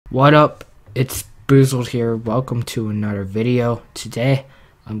What up? It's Boozled here. Welcome to another video. Today,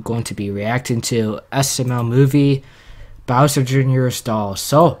 I'm going to be reacting to SML movie Bowser Jr.'s doll.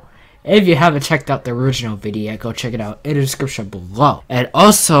 So, if you haven't checked out the original video yet, go check it out in the description below. And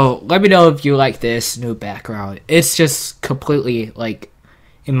also, let me know if you like this new background. It's just completely, like,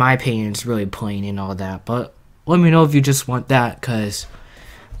 in my opinion, it's really plain and all that. But let me know if you just want that, because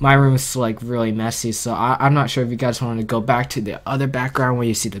my room is like really messy, so I'm not sure if you guys want to go back to the other background where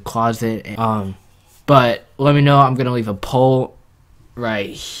you see the closet. But let me know. I'm gonna leave a poll right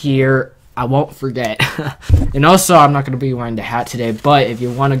here. I won't forget. And also, I'm not gonna be wearing the hat today. But if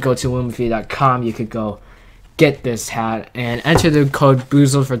you want to go to Lumafee.com, you could go get this hat and enter the code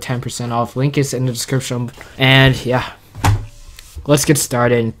Boozled for 10% off. Link is in the description. And yeah, let's get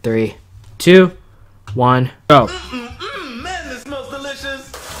started in 3, 2, 1, go.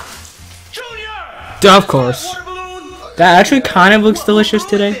 Of course. That actually kind of looks delicious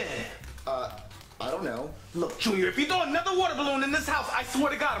today. I don't know. Look, Junior, if you throw another water balloon in this house, I swear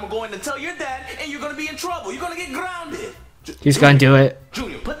to God, I'm going to tell your dad, and you're going to be in trouble. You're going to get grounded. He's going to do it.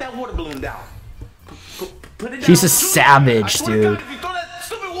 Junior, put that water balloon down. Put it down. He's a savage, dude. God, if you throw that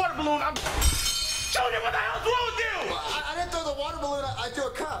stupid water balloon, Junior, what the hell's wrong with you? I didn't throw the water balloon. I threw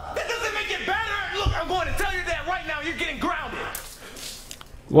a cup. That doesn't make it better. Look, I'm going to tell your dad right now, you're getting grounded.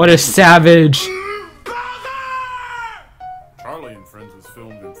 What a savage. Charlie and Friends was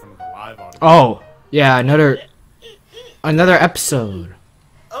filmed in front of a live audience. Oh, yeah, another episode.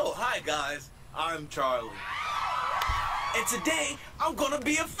 Oh, hi guys, I'm Charlie. And today, I'm gonna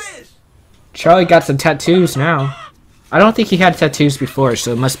be a fish. Charlie got some tattoos now. I don't think he had tattoos before,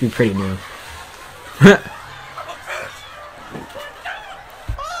 so it must be pretty new. Oh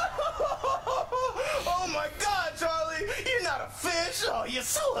my God, Charlie, you're not a fish. Oh, you're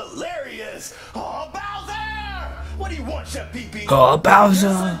so hilarious. Oh, Bowser! What do you want, Chef Pee-Pee? Oh, Bowser!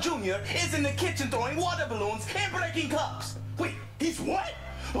 Your son Junior is in the kitchen throwing water balloons and breaking cups. Wait, he's what?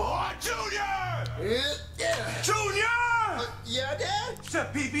 Oh, Junior! Yeah. Junior! Yeah, Dad?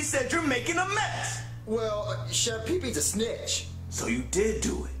 Chef Pee-Pee said you're making a mess. Well, Chef Pee-Pee's a snitch. So you did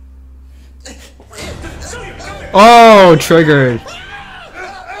do it. Junior, come here. Oh, triggered. I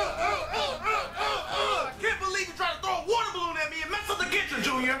can't believe you tried to throw a water balloon at me and mess up the kitchen,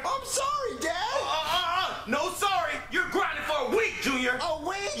 Junior. I'm sorry, Dad. No, sorry. You're grounded for a week, Junior. A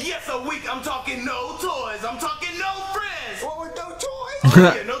week? Yes, a week. I'm talking no toys. I'm talking no friends. What, with no toys?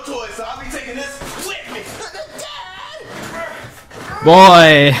 Oh, yeah, no toys. So I'll be taking this with me. Dad!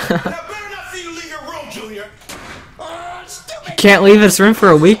 Boy. Now, better not see you leave your room, Junior. Stupid. Can't leave his room for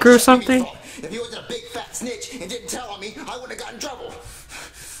a week or something? If he wasn't a big fat snitch and didn't tell on me, I wouldn't have gotten in trouble.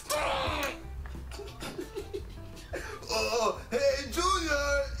 Hey,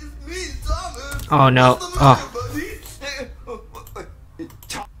 Junior. It's me, Thomas. Oh, no. Oh. Buddy.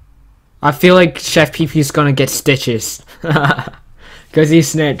 I feel like Chef Pee-Pee's gonna get stitches. Because he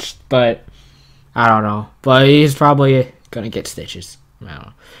snitched, but I don't know. But he's probably gonna get stitches. I don't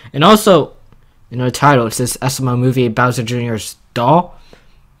know. And also, in the title, it says SML movie Bowser Jr.'s doll.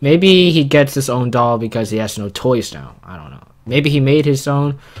 Maybe he gets his own doll because he has no toys now. I don't know. Maybe he made his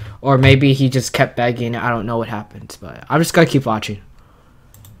own, or maybe he just kept begging. I don't know what happens, but I'm just gonna keep watching.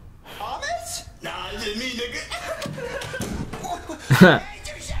 Thomas? Nah, it's just me, nigga. I hate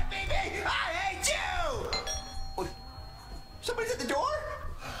you, Chef Pee-Pee! I hate you! Somebody's at the door?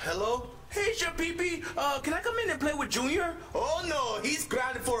 Hello? Hey, Chef Pee-Pee. Can I come in and play with Junior? Oh, no. He's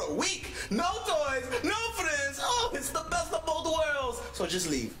grounded for a week. No toys, no friends. Oh, it's the best of both worlds. So just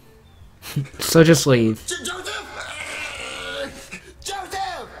leave. So just leave. Joseph!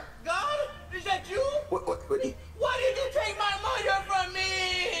 Joseph! God, is that you? What? Why did you take my mother from me?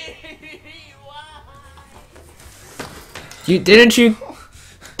 Didn't you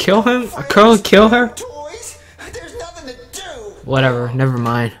kill him? Kill her? Toys? There's nothing to do. Whatever. Never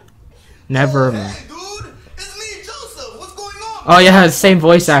mind. Never mind. Hey, dude. It's me, Joseph. What's going on? Oh yeah, the same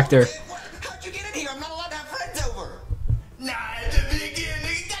voice actor. How'd you get in here? I'm not allowed to have friends over. Nah, at the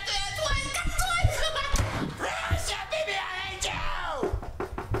beginning. Got the Chef Pee-Pee, I hate you!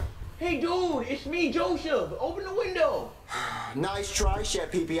 Hey dude, it's me, Joseph. Open the window. Nice try, Chef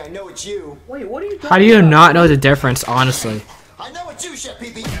Pee-Pee. I know it's you. Wait, what are you talking How do you not know the difference, honestly? I know it's you, Chef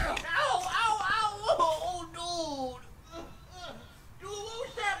Pee-Pee. Ow, ow, ow. Oh, dude. Dude, what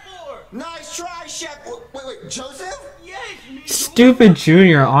was that for? Nice try, Chef. Wait, Joseph? Yes, me. Stupid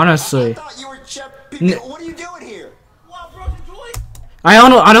Junior, I honestly. thought you were Chef Pee-Pee. What are you doing here? What, brought some toys? I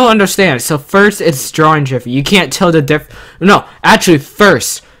don't understand. So first it's drawing Jiffy. You can't tell the No, actually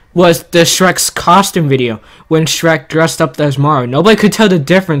first was the Shrek's costume video when Shrek dressed up as Mario. Nobody could tell the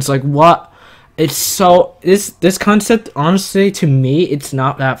difference. Like what It's so this concept, honestly, to me, it's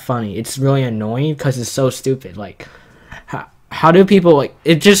not that funny. It's really annoying because it's so stupid. Like, how do people, like,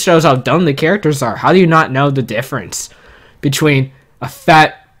 it just shows how dumb the characters are. How do you not know the difference between a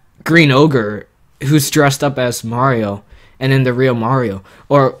fat green ogre who's dressed up as Mario and then the real Mario?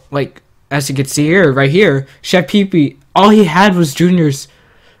 Or, like, as you can see here, right here, Chef Pee-Pee, all he had was Joseph's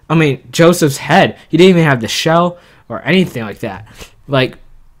head. He didn't even have the shell or anything like that. Like,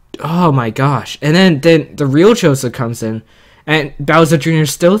 oh my gosh. And then the real Joseph comes in, and Bowser Jr.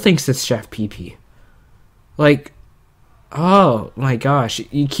 still thinks it's Chef Pee-Pee. Like, oh my gosh,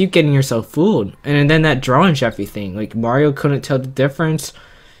 you keep getting yourself fooled. And then that drawing Jeffy thing, like, Mario couldn't tell the difference.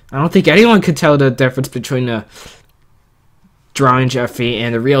 I don't think anyone could tell the difference between the drawing Jeffy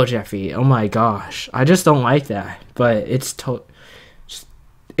and the real Jeffy. Oh my gosh, I just don't like that. But it's totally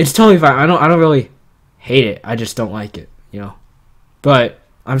fine. I don't really hate it. I just don't like it, you know. But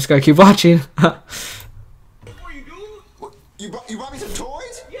I'm just gonna keep watching. What are you doing? What, you brought me some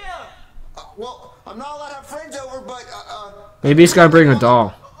toys? Yeah. Well, I'm not allowed to have friends over, but Maybe he's gotta bring a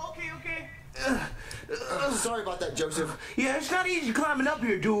doll. Okay. sorry about that, Joseph. Yeah, it's not easy climbing up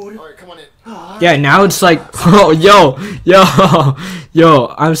here, dude. All right, come on in. Yeah, now it's like, oh, yo,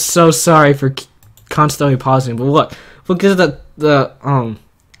 I'm so sorry for constantly pausing, but look at the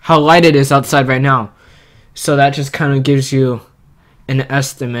how light it is outside right now. So that just kind of gives you an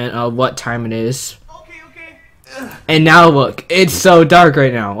estimate of what time it is. Okay. And now look, it's so dark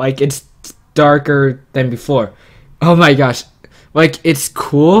right now. Like, it's darker than before. Oh my gosh. Like, it's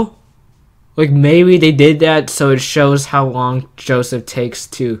cool. Like, maybe they did that so it shows how long Joseph takes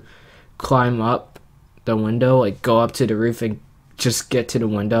to climb up the window, like go up to the roof and just get to the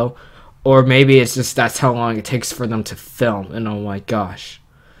window. Or maybe it's just that's how long it takes for them to film. And oh my gosh.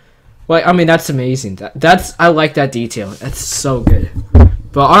 Like, I mean, that's amazing. I like that detail. That's so good.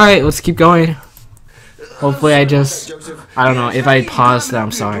 But alright, let's keep going. Hopefully I don't know, if I pause that,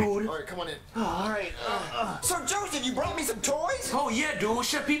 I'm sorry. Alright, come on in. Alright. So, Joseph, you brought me some toys? Oh, yeah, dude.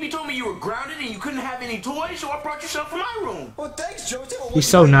 Chef Pee-Pee told me you were grounded and you couldn't have any toys, so I brought you some from my room. Well, thanks, Joseph. He's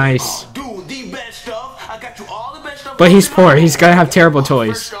so nice. Dude, the best stuff. I got you all the best stuff. But he's poor. He's gonna have terrible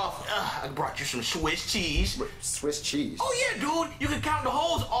toys. First off, I brought you some Swiss cheese. Wait, Swiss cheese? Oh, yeah, dude. You can count the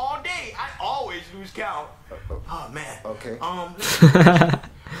holes all day. I always lose count. Oh, man. Okay. I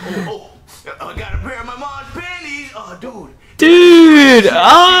got a pair of my mom's panties. Oh, dude. Dude,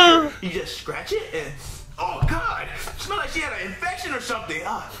 oh. You just scratch it and, oh, God. Smell like she had an infection or something.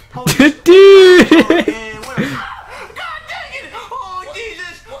 Dude. And what God dang it. Oh,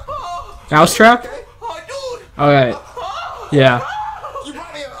 Jesus. Oh. Mousetrap? Oh, dude. Alright. Oh. Yeah. You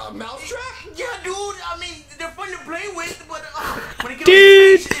brought me a mousetrap? Yeah, dude. I mean, they're fun to play with, but when it gets Dude. on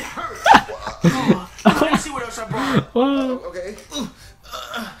your face, it hurts. Let me see what else I brought. Okay.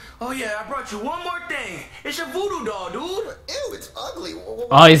 Oh, yeah, I brought you one more thing. It's a voodoo doll, dude. Ew, it's ugly.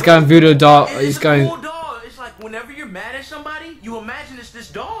 Oh, he's got a voodoo doll. And He's it's a going. cool doll. It's like whenever you're mad at somebody, you imagine it's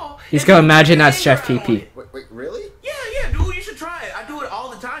this doll. He's and gonna you imagine put your that's Chef anger out on Pee-Pee. it. Wait, really? Yeah, dude, you should try it. I do it all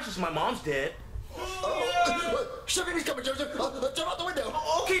the time since my mom's dead. Chef Pee-Pee's coming, Joseph. Jump out the window.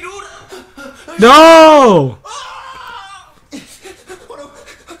 Okay, dude. No!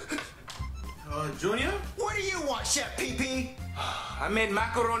 Junior? What do you want, Chef Pee-Pee? I made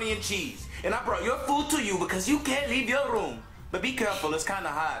macaroni and cheese, and I brought your food to you because you can't leave your room. But be careful, it's kind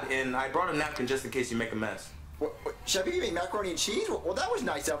of hot, and I brought a napkin just in case you make a mess. What, Chef Pee-Pee made macaroni and cheese? Well, that was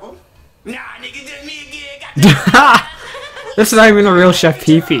nice of him. Nah, nigga, just me again. This is not even a real Chef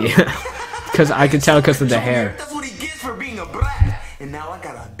Pee-Pee. Because I can tell because of the hair. That's what he gets for being a brat. And now I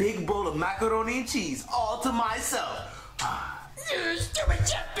got a big bowl of macaroni and cheese all to myself. You stupid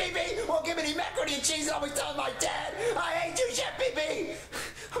Chef Pee-Pee! Won't give me any macaroni and cheese and always tell my dad! I hate you, Chef Pee-Pee!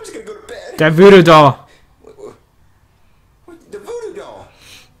 I'm just gonna go to bed. That voodoo doll. The voodoo doll?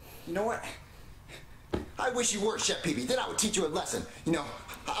 You know what? I wish you were Chef Pee-Pee. Then I would teach you a lesson. You know,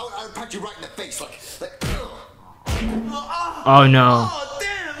 I would punch you right in the face like Oh no. Oh,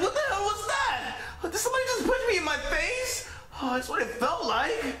 damn! What the hell was that? Did somebody just punch me in my face? Oh, that's what it felt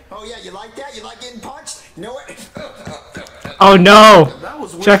like. Oh yeah, you like that? You like getting punched? You know what? Oh no. That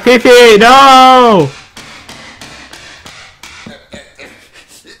was weird. Chef Pee-Pee, no!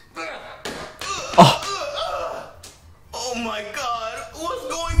 Oh my god, what's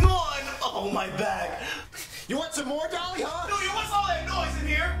going on? Oh, my back. You want some more, Dolly, huh? Junior, what's all that noise in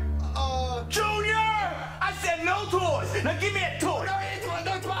here? Junior! I said no toys! Now give me a toy!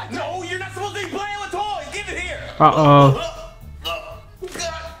 No, you're not supposed to be playing with toys! Give it here! Uh-oh.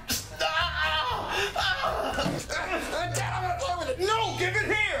 Dad, I'm gonna play with it! No, give it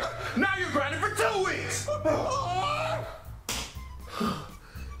here! Now you're grounded for 2 weeks!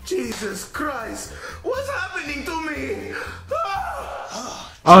 Jeez. Jesus Christ! What's happening to me?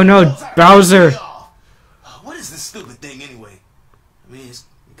 Oh no, Bowser! What is this stupid thing anyway? I mean, it's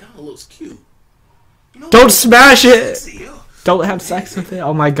kind of looks cute. You know, Don't smash it! sexy, huh? Don't have sex with it.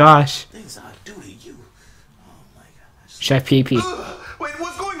 Oh my gosh. Things I do to you. Oh my gosh. Chef Pee Pee. Wait,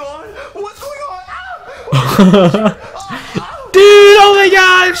 what's going on? What's going on? Dude, oh my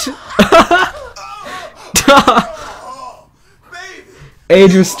gosh! Oh, baby.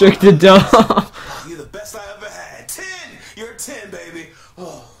 Age restricted dog. You're the best I ever had. 10. You're a 10, baby.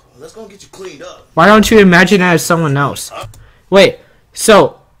 Oh, let's go get you cleaned up. Why don't you imagine it as someone else? Wait,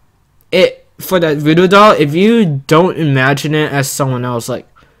 so for that voodoo doll, if you don't imagine it as someone else, like,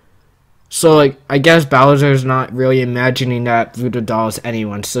 so like I guess Bowser's not really imagining that voodoo doll as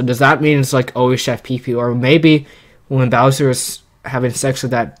anyone. So does that mean it's like always Chef Pee Pee, or maybe when Bowser was having sex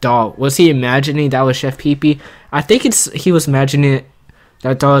with that doll, was he imagining that was Chef Pee Pee? I think he was imagining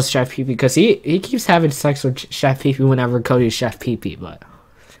that doll is Chef Pee Pee because he keeps having sex with Chef Pee Pee whenever Cody's Chef Pee Pee. But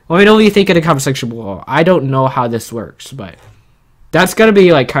let me know what you think in the comment section below. I don't know how this works, but that's gonna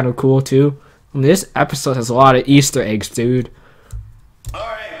be like kind of cool too. I mean, this episode has a lot of Easter eggs, dude.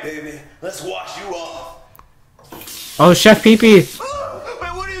 Alright, baby. Let's wash you off. Oh, Chef Pee Pee. Wait,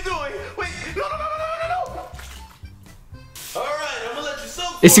 what are you doing? Wait, no. Alright, I'm gonna let you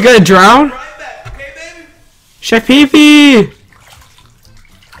soak. Is he gonna drown? Right back, okay, baby? Chef Pee Pee.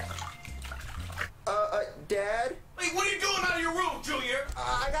 Dad? Wait, what are you doing out of your room, Junior?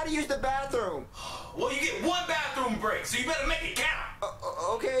 I gotta use the bathroom. Well, you get one bathroom break, so you better make it count.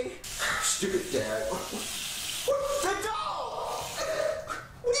 Okay. Stupid Dad. The doll!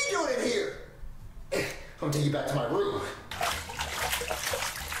 What are you doing in here? I'm gonna take you back to my room.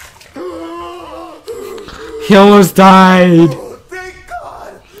 He almost died. Oh, thank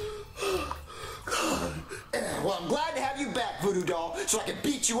God. Well, I'm glad to have you back, Voodoo Doll, so I can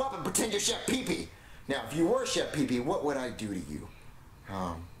beat you up and pretend you're Chef Pee Pee. Now, if you were Chef Pee Pee, what would I do to you?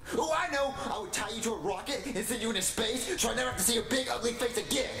 Oh, I know! I would tie you to a rocket and send you into space so I never have to see your big, ugly face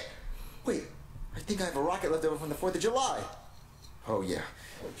again. Wait, I think I have a rocket left over from the 4th of July. Oh, yeah.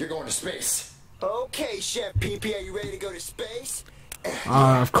 You're going to space. Okay, Chef Pee Pee, are you ready to go to space?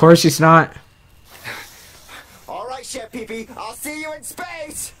 Of course he's not. All right, Chef Pee Pee, I'll see you in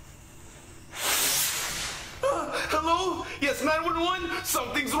space. Hello? Yes, 911?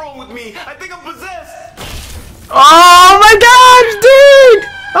 Something's wrong with me. I think I'm possessed. Oh my gosh, dude!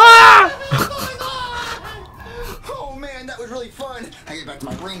 Ah! Oh, man, that was really fun. I get back to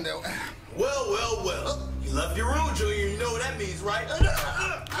my room, though. Well. You left your room, Junior. You know what that means, right?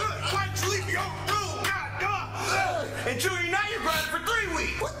 Why'd you leave your room? And Junior, now you're grounded for 3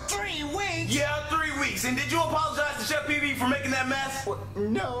 weeks. What, 3 weeks? Yeah, 3 weeks. And did you apologize to Chef Pee Pee for making that mess? What?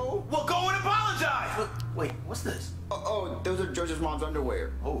 No. Well, go and apologize. Wait, what's this? Oh, those are George's mom's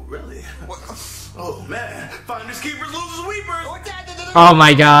underwear. Oh, really? What? Oh, man. Finders, keepers, losers, weepers. Oh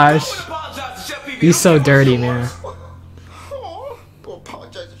my gosh. Go and apologize to Chef Pee Pee. He's so Don't care dirty, what's man. yours. Oh, go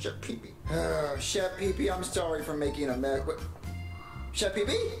apologize to Chef Pee Pee. Chef Pee Pee, I'm sorry for making a mess. What? Chef Pee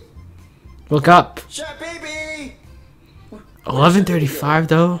Pee? Look up. Chef Pee Pee! 11:35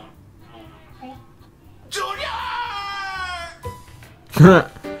 though. Junior!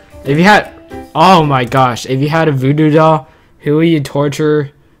 If you had, oh my gosh, if you had a voodoo doll, who would you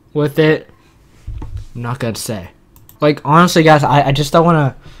torture with it? I'm not gonna say. Like, honestly, guys, I just don't want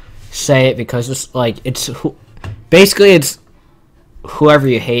to say it because it's like basically it's whoever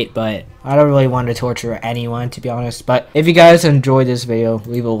you hate, but I don't really want to torture anyone, to be honest. But if you guys enjoyed this video,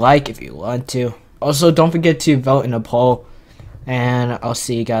 leave a like if you want to. Also, don't forget to vote in a poll, and I'll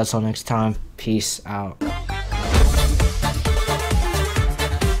see you guys all next time. Peace out.